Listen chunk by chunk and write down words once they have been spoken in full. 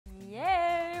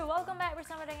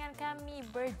dengan kami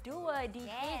berdua di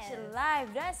H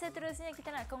Live. Dan seterusnya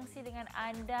kita nak kongsi dengan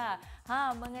anda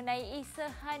mengenai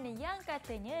Isahan yang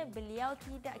katanya beliau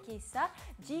tidak kisah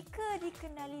jika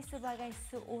dikenali sebagai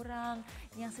seorang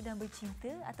yang sedang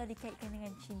bercinta atau dikaitkan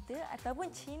dengan cinta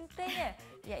ataupun cintanya,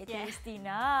 iaitu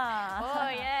Ristina. Oh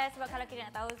ya, sebab kalau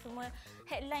kita nak tahu semua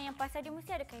headline yang pasal dia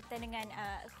mesti ada kaitan dengan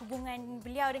hubungan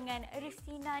beliau dengan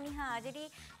Ristina ni.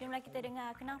 Jadi jomlah kita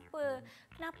dengar kenapa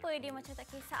dia macam tak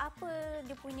kisah, apa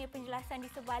dia punya penjelasan di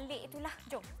sebalik itulah.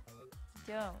 Jom.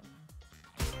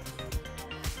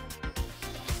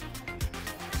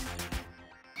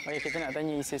 Okay, kita nak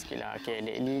tanya Isa sikit lah. Okay,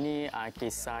 lately ni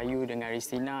kisah you dengan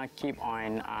Ristina keep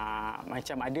on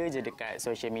macam ada je dekat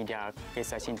social media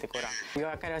kisah cinta korang. You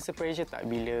akan rasa pressure tak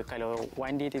bila kalau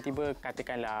one day tiba-tiba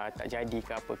katakanlah tak jadi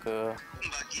ke apa ke?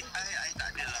 Bagi I tak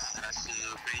adalah rasa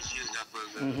pressure ke apa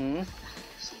ke.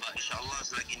 Sebab insyaAllah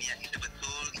selagi niat kita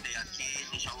betul, kita yakin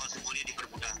insyaAllah semuanya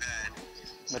dipermudahkan.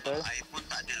 Betul. I pun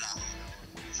tak adalah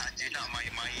saja nak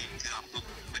main-main ke apa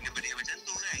benda-benda macam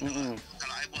tu kan.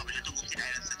 Kalau I buat macam tu mungkin I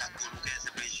rasa takut, mungkin rasa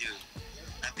pressure.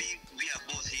 Tapi we are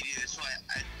both serious, so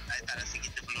I tak rasa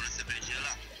kita perlu rasa pressure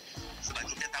lah. Sebab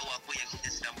kita tahu apa yang kita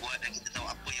sedang buat dan kita tahu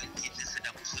apa yang kita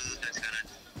sedang usahakan sekarang.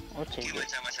 Mungkin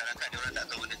macam masyarakat, diorang tak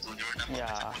tahu benda tu. Diorang nampak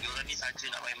macam diorang ni saja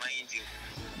nak main-main je.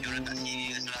 Diorang tak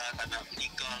serius lah, tak nak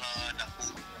menikah lah, nak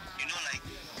you know like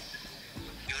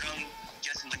diorang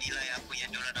just menilai apa yang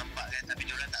diorang nampak kan, tapi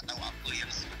diorang tak tahu apa yang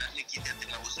sebenarnya kita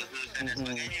tengah usahakan dan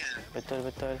sebagainya. Betul.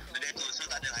 Benda tu, so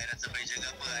tak ada I rasa pressure ke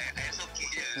apa. I rasa okey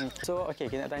je. So okay,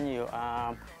 kita nak tanya you,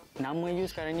 nama you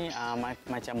sekarang ni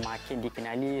macam makin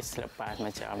dikenali selepas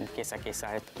macam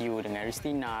kisah-kisah you dengan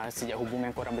Ristina, sejak hubungan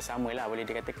korang bersama lah boleh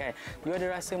dikatakan. You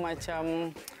ada rasa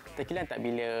macam terkilan tak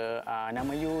bila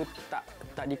nama you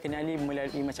tak dikenali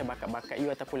melalui macam bakat-bakat you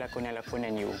ataupun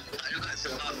lakonan-lakonan you? Juga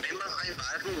sebab memang I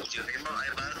baru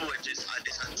je, just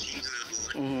ada satu single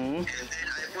pun. And then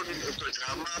I pun untuk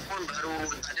drama pun baru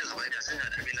tak adalah banyak sangat.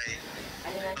 I mean like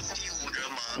a few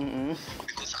drama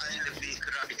because I lebih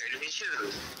kerap dekat Indonesia.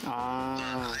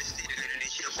 I stay dekat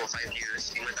Indonesia for 5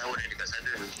 years, 5 tahun dah dekat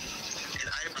sana. And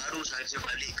I baru sahaja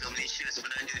balik ke Malaysia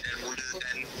sebenarnya dan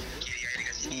mulakan career I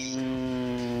dekat sini.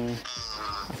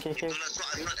 Itulah, so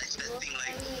I'm not expecting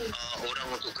like orang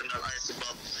untuk kenal I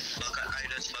sebab bakat I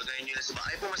dan sebagainya, sebab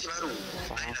I pun masih baru.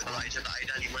 Kalau I cakap I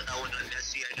dah 5 tahun dalam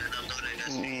industri, I dah 6 tahun dalam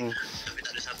industri, tapi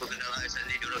tak ada siapa kenal I,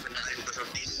 suddenly diorang kenal I because of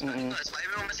this. Sebab I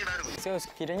memang masih baru. So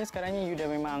kiranya sekarang ni you dah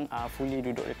memang fully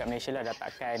duduk dekat Malaysia lah, dah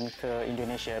takkan ke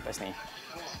Indonesia lepas ni?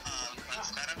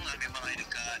 Sekarang lah memang I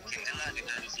dekat KL lah,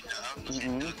 dekat Ristina untuk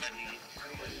settlekan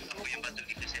apa yang patut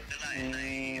kita settle lah.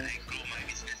 And I grow my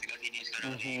business dekat sini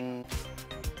sekarang ni.